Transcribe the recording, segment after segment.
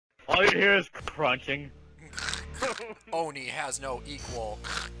All you hear is crunching. Oni has no equal.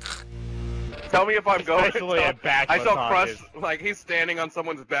 Tell me if I'm going. Especially a back I shall massages. crush, like he's standing on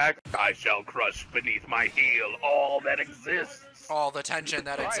someone's back. I shall crush beneath my heel all that exists. All the tension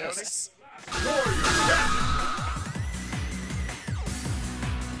that exists.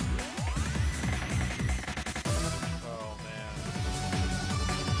 Oh man.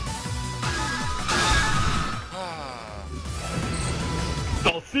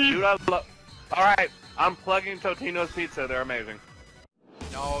 Dude, I love. All right, I'm plugging Totino's Pizza. They're amazing.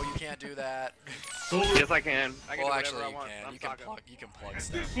 No, you can't do that. Yes, I can. I can Well, do actually, whatever I you want. can. I'm You can talking. plug. You can plug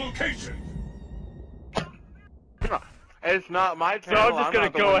stuff. Location. It's not my So channel. I'm just gonna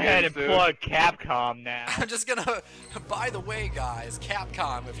not the go one ahead and getting sued. plug Capcom now. I'm just gonna. By the way, guys,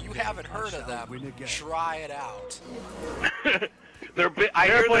 Capcom. If you haven't heard of them, try it out. They're I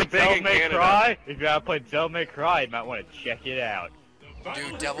If you hear ever they're played big Devil in May Canada. Cry, if you ever played Devil May Cry, you might want to check it out.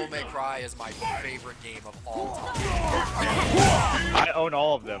 Dude, Devil May Cry is my favorite game of all time. I own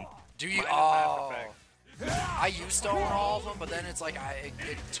all of them. Do you? Mine is Mass Oh. Effect. I used to own all of them, but then it's like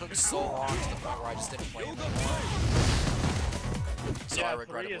it took so long to the point where I just didn't play them anymore. So I Yeah,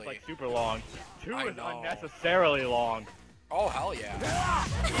 regrettably. 3 is like super long. 2 I is know. unnecessarily long. Oh hell yeah!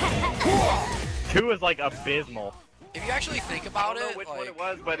 2 is like abysmal. If you actually think I about don't know it, which like, one it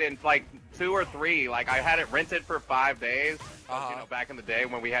was, but in like 2 or 3, like I had it rented for 5 days. Uh-huh. You know, back in the day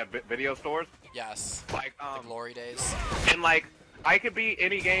when we had video stores. yes, Like the glory days. and like I could beat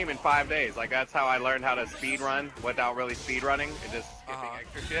any game in 5 days. Like that's how I learned how to speed run without really speed running and just skipping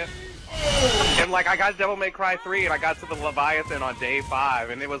extra shit. And like I got Devil May Cry 3 and I got to the Leviathan on day 5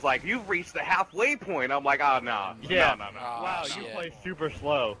 and it was like you've reached the halfway point. I'm like, oh no, Yeah. no. Oh, Wow, you shit. play super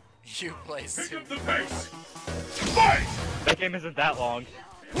slow. You play Pick super. up the pace. Fight. That game isn't that long.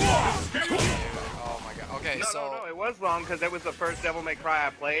 Oh my god. Okay, No, it was long because it was the first Devil May Cry I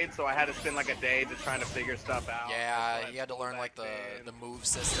played, so I had to spend like a day just trying to figure stuff out. yeah, you had to learn like the move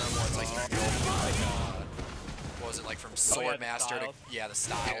system where it's like you can go from like what was it like from yeah, the Swordmaster to styles. the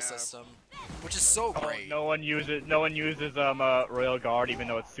style Yeah. system, which is so great. No one uses Royal Guard, even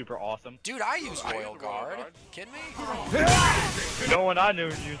though it's super awesome. Dude, I use Royal Royal Guard. Guard. Kidding me? No one I knew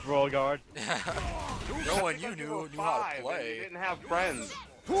used Royal Guard. No one you knew how to You play. didn't have friends.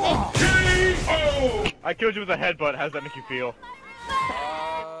 K.O. I killed you with a headbutt. How does that make you feel?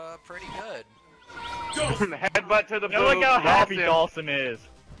 Pretty good. Headbutt to the You know, look how happy Dawson. Dawson is.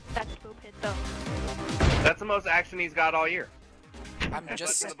 That's boob hit though. That's the most action he's got all year. I'm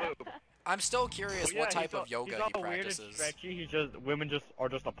just, To the boob. I'm still curious what type of yoga he's he all weird and practices. stretchy. Women are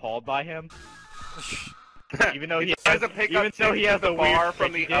just appalled by him. Even though he tries has, to pick even up though he has the a bar weird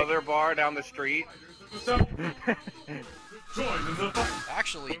from the stretchy dick. other bar down the street. Join in the fight.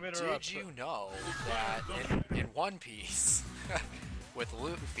 Actually, Women are did you know that in One Piece, with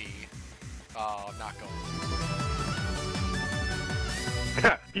Luffy, I'm not going.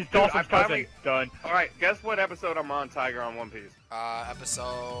 He's Dude, I Dawson's finally- cousin. Done. All right, guess what episode I'm on, Tiger, on One Piece?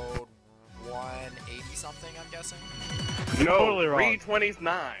 Episode 180 something, I'm guessing. No, Totally wrong.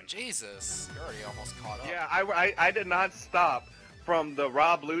 329. Jesus, you're already almost caught up. Yeah, I did not stop from the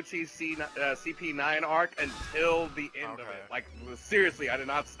Rob Lucci CP9 arc until the end of Okay. it. Like, seriously, I did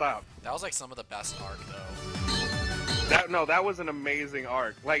not stop. That was like some of the best arc though. That was an amazing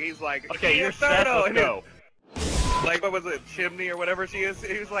arc. Like, he's like, Okay, "Yeah, you're set. Thurdo," Let's and it- go. Like, what was it, Chimney or whatever she is?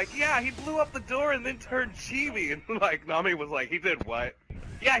 He was like, yeah, he blew up the door and then turned chibi. And like, Nami was like, he did what?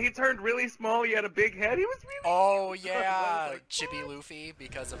 Yeah, he turned really small, he had a big head, he was really Oh I yeah, was like, Chibi Luffy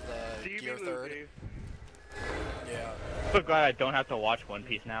because of the chibi Gear Third. Luffy. Yeah. I'm so glad I don't have to watch One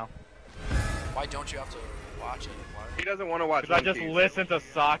Piece now. Why don't you have to watch it? He doesn't want to watch Because I One just Piece. listen to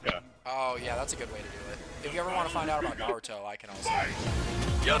Sokka. Oh yeah, that's a good way to do it. If you ever want to find out about Naruto, I can also.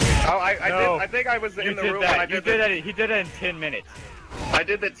 Oh, No. I think I was You in the did room when I that. You did did the, that. He did it in 10 minutes. I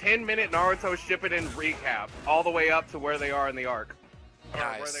did the 10-minute Naruto Shippuden recap, all the way up to where they are in the arc. Or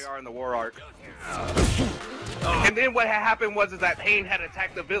Nice. where they are in the war arc. And then what had happened was that Pain had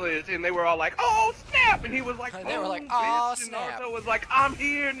attacked the village, and they were all like, "Oh snap!" And he was like, And they were like, "Oh, "Aw, bitch," snap. And Naruto was like, "I'm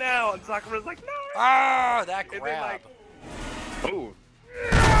here now," and Sakura was like, "No." Ah, that And then, grab. like, ooh.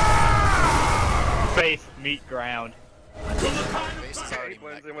 Face, meat, ground. Face is already He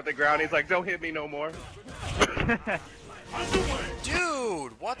blends back. in with the ground. He's like, "Don't hit me no more."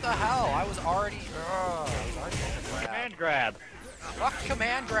 Dude, what the hell? I was already. I was already making grab. Command grab. Fuck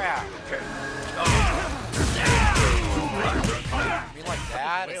command grab. I mean, like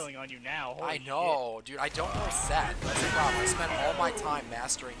that is. Wailing on you now. Holy I know, dude. I don't know set. That's the problem. I spent all my time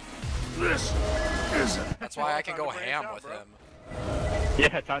mastering. This isn't. That's why I can go Time to branch ham out, with bro. him.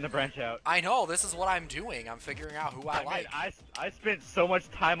 Yeah, time to branch out. I know, this is what I'm doing. I'm figuring out who I like. mean, I spent so much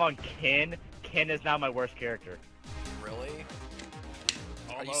time on Ken. Ken is now my worst character. Really?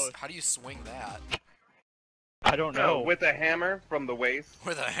 Almost. How do you swing that? I don't know. With a hammer from the waist.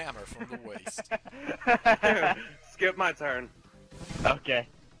 With a hammer from the waist. Skip my turn. Okay.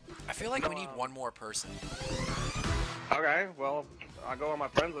 I feel like we need one more person. Okay, well, I'll go on my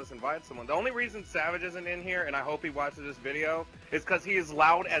friends list and invite someone. The only reason Savage isn't in here, and I hope he watches this video, is because he is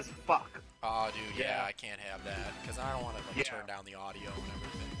loud as fuck. Oh, dude, yeah, Yeah. I can't have that because I don't want to Yeah. turn down the audio and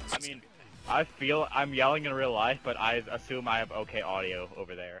everything. It's I just mean, gonna be- I feel I'm yelling in real life, but I assume I have okay audio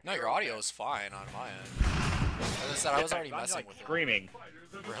over there. no, your audio is fine on my end. As I said, I was already I'm messing like with it. screaming.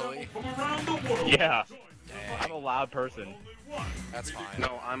 Really? From around the world. Yeah, Dang, I'm a loud person. that's fine.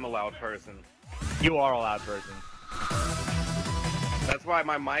 No, I'm a loud person. You are a loud person. That's why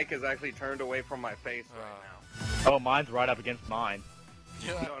my mic is actually turned away from my face right Oh, mine's right up against mine.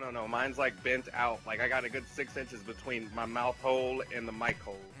 Yeah. now. No, mine's like bent out. Like I got a good 6 inches between my mouth hole and the mic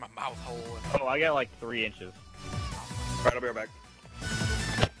hole. My mouth hole. And... Oh, I got like 3 inches. Right, I'll be right back.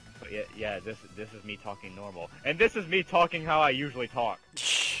 But yeah, this is me talking normal, and this is me talking how I usually talk.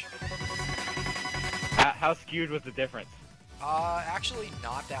 How skewed was the difference? Actually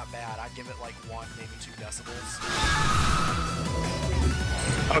not that bad. I'd give it like 1, maybe 2 decibels.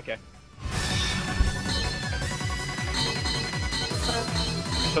 Okay.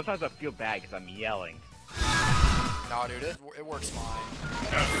 Sometimes I feel bad because I'm yelling. No, dude, it works fine.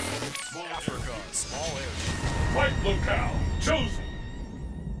 Africa, small area. Fight locale chosen.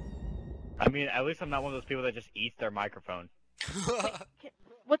 I mean, at least I'm not one of those people that just eats their microphone.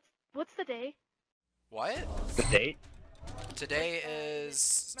 What's the day? What? The date? Today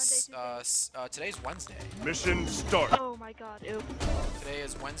is today's Wednesday. Mission start. Oh my god, oops. Today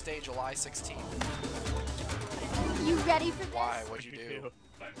is Wednesday, July 16th. You ready for this? Why? What'd you do?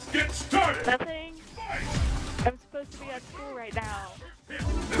 Let's get started. Nothing. Fight. I'm supposed to be at school right now.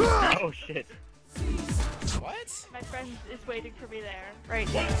 Oh shit. What? My friend is waiting for me there right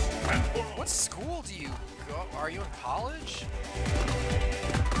now. Once and for all. What school do you go? Are you in college?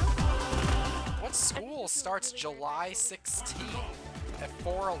 What school starts July 16th at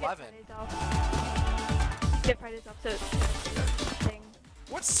 4:11? Get Fridays off, so thing.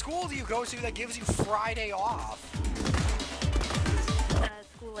 What school do you go to that gives you Friday off?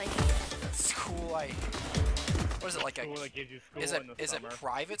 School like School like what is it like School a? that gives you school Is in the it summer.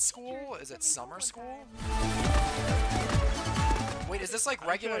 private school? Is it summer school? Wait, is this like I'm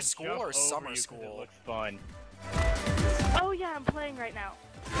regular gonna school jump or over summer you 'cause school? It looks fun. Oh yeah, I'm playing right now.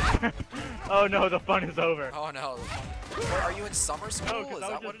 Oh no, the fun is over. Oh no. Wait, are you in summer school? No, because is I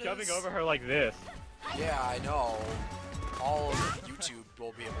that was what just it jumping is? over her like this. Yeah, I know. All of YouTube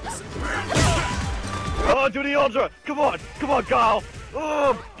will be able to see. Oh, do the ultra! Come on, Kyle!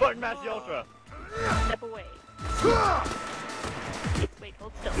 Oh, button mash the ultra. Step away. Wait,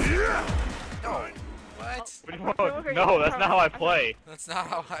 hold still. No. What? What do you want? No, that's not how I play. That's not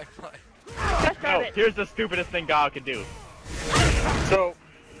how I play. Gosh darn No, it. here's the stupidest thing Kyle can do. So,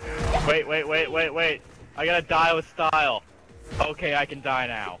 Wait. I gotta die with style. Okay, I can die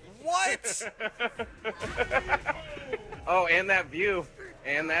now. What? oh, and that view.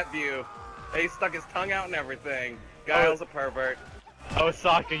 He stuck his tongue out and everything. Guile's a pervert. Oh,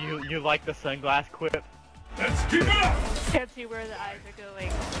 Sokka, you like the sunglass quip? Let's keep it up. Can't see where the eyes are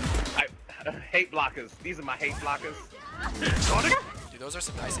going. Hate blockers. These are my hate blockers. Dude, those are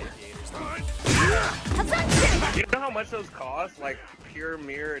some nice aviators. You know how much those cost? Like pure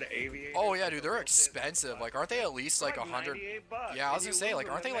mirrored aviators. Oh yeah, dude, they're expensive. Like, aren't they at least like 100? $98. Yeah, I was And gonna you say, lose like,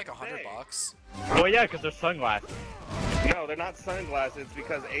 them aren't the they like next 100 day. bucks? Well, yeah, because they're sunglasses. No, they're not sunglasses. It's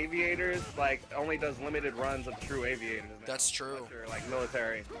because aviators like only does limited runs of true aviators. Now, That's true. unless you're, like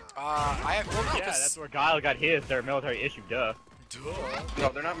military. Well, no, Yeah, 'cause- that's where Guile got his. They're military issue, duh. Duh. No,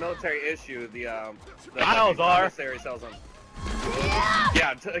 they're not military issue. The Giles are. commissary sells them.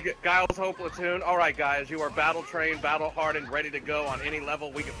 Yeah, Giles whole platoon. All right, guys, you are battle trained, battle hardened, ready to go on any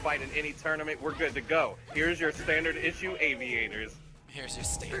level. We can fight in any tournament. We're good to go. Here's your standard issue aviators. Here's your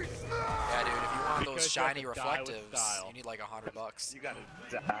standard. Yeah, dude, if you want Because those you have shiny to die with reflectives, style. you need like 100 bucks. You gotta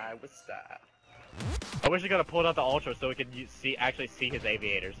die with style. I wish I could have pulled out the ultra so we could actually see his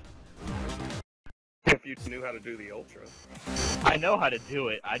aviators. If you knew how to do the ultra. I know how to do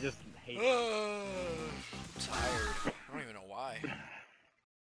it. I just hate it. I'm tired. I don't even know why.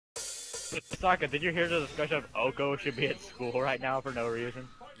 Sokka, did you hear the discussion of Oko should be at school right now for no reason?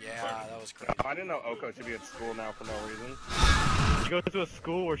 Yeah, that was crazy. I didn't know Oko should be at school now for no reason. She goes to a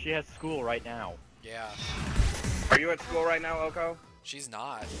school where she has school right now. Yeah. Are you at school right now, Oko? She's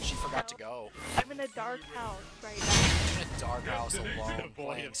not. She forgot to go. I'm in a dark house right now. In a dark house alone Devoid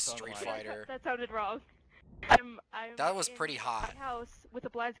playing of Street sunlight. Fighter. That sounded wrong. I'm That was in pretty hot. my house with the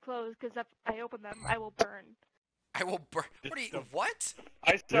blinds closed because if I open them, I will burn. I will burn. What are you? What?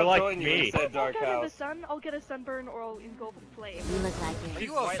 I stopped You're like joining you me. and said If I dark walk out in the house. sun, I'll get a sunburn or I'll engulf in flame. You look like Are it.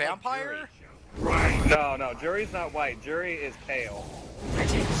 you a vampire? No, Jury's not white. Jury is pale. Dude,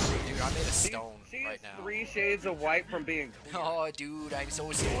 I made a stone She's right now. 3 shades of white from being. Oh, dude, I'm so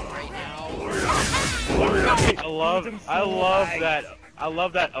stoned right now. I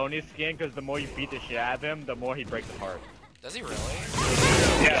love that Oni skin because the more you beat the shit out of him, the more he breaks apart. Does he really?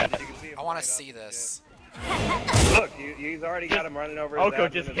 Yeah, you can see him I want light to up see and this. shit. Look, he's already got him running over his Oko,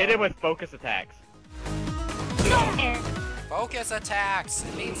 abs just and hit his him with focus attacks. Focus attacks.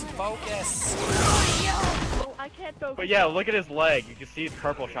 It means focus. Oh, I can't focus. But yeah, look at his leg. You can see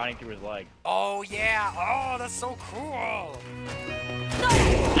purple shining through his leg. Oh yeah. Oh, that's so cool.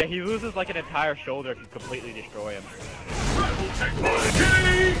 Yeah, he loses like an entire shoulder if you completely destroy him.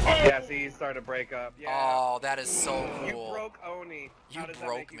 Yeah, see, he's starting to break up. Yeah. Oh, that is so You cool. broke Oni. How You does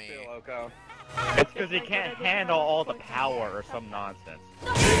broke that make me. you feel, Oko? It's because he can't handle all the power or some nonsense.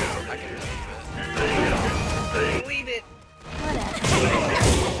 I can believe Believe it. it.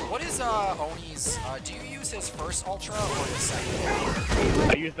 What is Oni's? Do you use his first ultra or his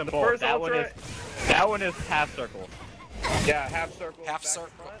second? I use them both. first That ultra- one is half circle. Yeah, half circle. Half back to circle.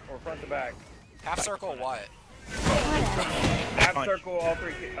 front or front to back. Half circle what? Half Punch. circle, all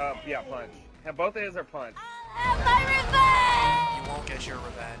three. Yeah, punch. And both of his are punch. My revenge! You won't get your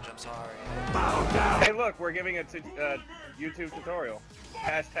revenge. I'm sorry. Hey, look, we're giving a YouTube tutorial.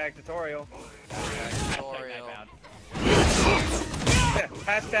 Hashtag tutorial. Tutorial.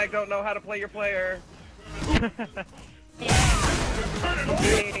 Hashtag don't know how to play your player.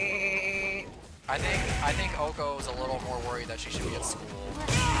 I think Oko's a little more worried that she should be at school.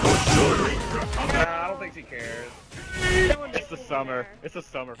 Nah, I don't think she cares. It's the summer. It's the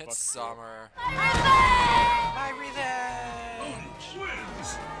summer. It's fuck. summer. My revenge.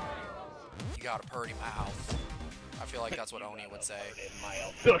 You got a purty mouth. I feel like that's what Oni would say.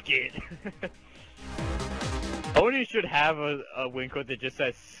 Suck it. Oni should have a wing quote that just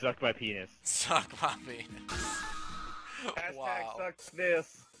says "suck my penis." Suck my penis. Hashtag Wow. sucks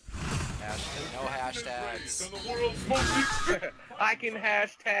this. No hashtags. The world's most I can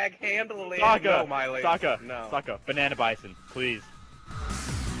hashtag handle it. Sokka, No, Miley. Sokka, No. Sokka, banana bison, please.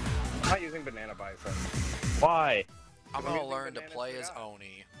 I'm not using banana bison. Why? I'm We're gonna using learn to banana play as cigar.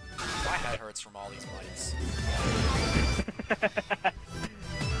 Oni. My head hurts from all these bites.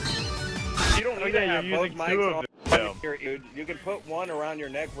 You don't Oh need yeah, to have you're both using mics two of on them. your ear. You can put one around your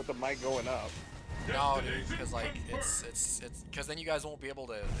neck with the mic going up. No, dude, because like it's because then you guys won't be able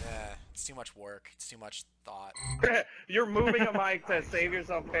to. It's too much work. It's too much thought. You're moving a mic to save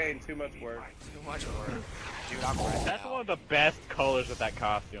yourself pain. Too much work. Too much work. Dude, I'm right That's now. one of the best colors of that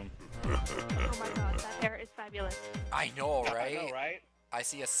costume. Oh my god, that hair is fabulous. I know, right? I know, right? I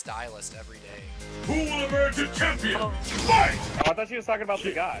see a stylist every day. Who will emerge a champion? Oh. Fight! Oh, I thought she was talking about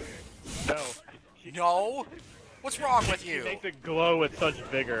the guy. No. No? What's wrong with He you? makes it glow with such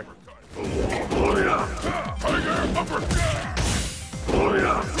vigor.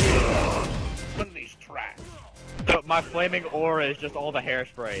 One of these tracks. So my flaming aura is just all the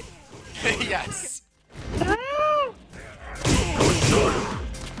hairspray. Yes.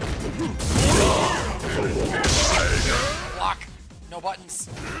 Block. No buttons.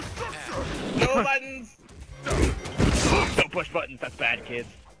 Yeah. No buttons. Don't push buttons, that's bad, kids.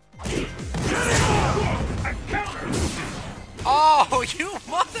 Oh, you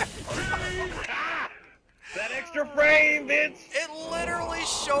mother! That extra frame, bitch. It literally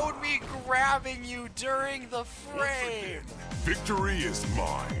showed me grabbing you during the frame. Victory is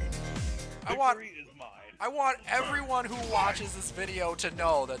mine. Victory is mine. I want everyone who watches this video to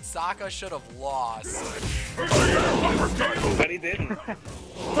know that Sokka should have lost. But he didn't.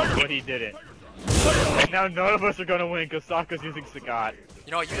 But he didn't. And now none of us are gonna win because Sokka's using Sagat.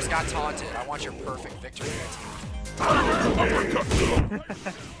 You know what? You just got taunted. I want your perfect victory.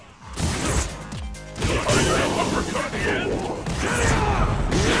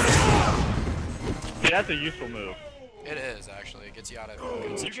 See, that's a useful move. It is, actually. It gets you out of a good You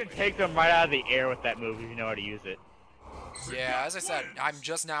can situation. take them right out of the air with that move if you know how to use it. Yeah, as I said, I'm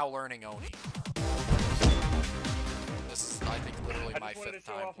just now learning Oni. This is, I think, literally I my just wanted to fifth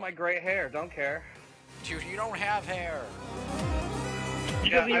show time. off my gray hair. Don't care. Dude, you don't have hair. He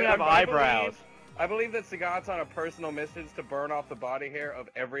Yeah, doesn't even have eyebrows. I believe that Sagat's on a personal mission to burn off the body hair of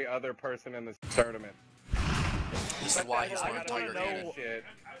every other person in this tournament. This is why he's I wearing gotta Tiger know Cannon. shit.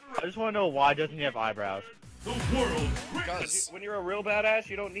 I just want to know why doesn't he have eyebrows? The world. Because When you're a real badass,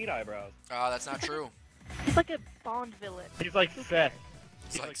 you don't need eyebrows. that's not true. He's like a Bond villain. He's like Seth.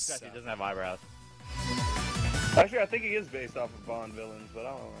 He's He's like like Seth. He Seth. doesn't have eyebrows. Actually, I think he is based off of Bond villains, but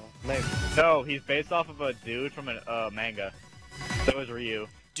I don't know. Maybe. No, he's based off of a dude from a manga. So is Ryu.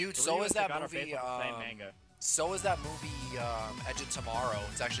 Dude, Ryu so and is that Sagat are movie. based off the same manga. So is that movie Edge of Tomorrow.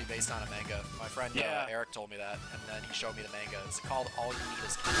 It's actually based on a manga. My friend Yeah. Eric told me that, and then he showed me the manga. It's called All You Need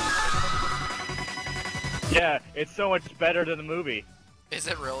Is Kill. Yeah, it's so much better than the movie. Is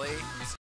it really?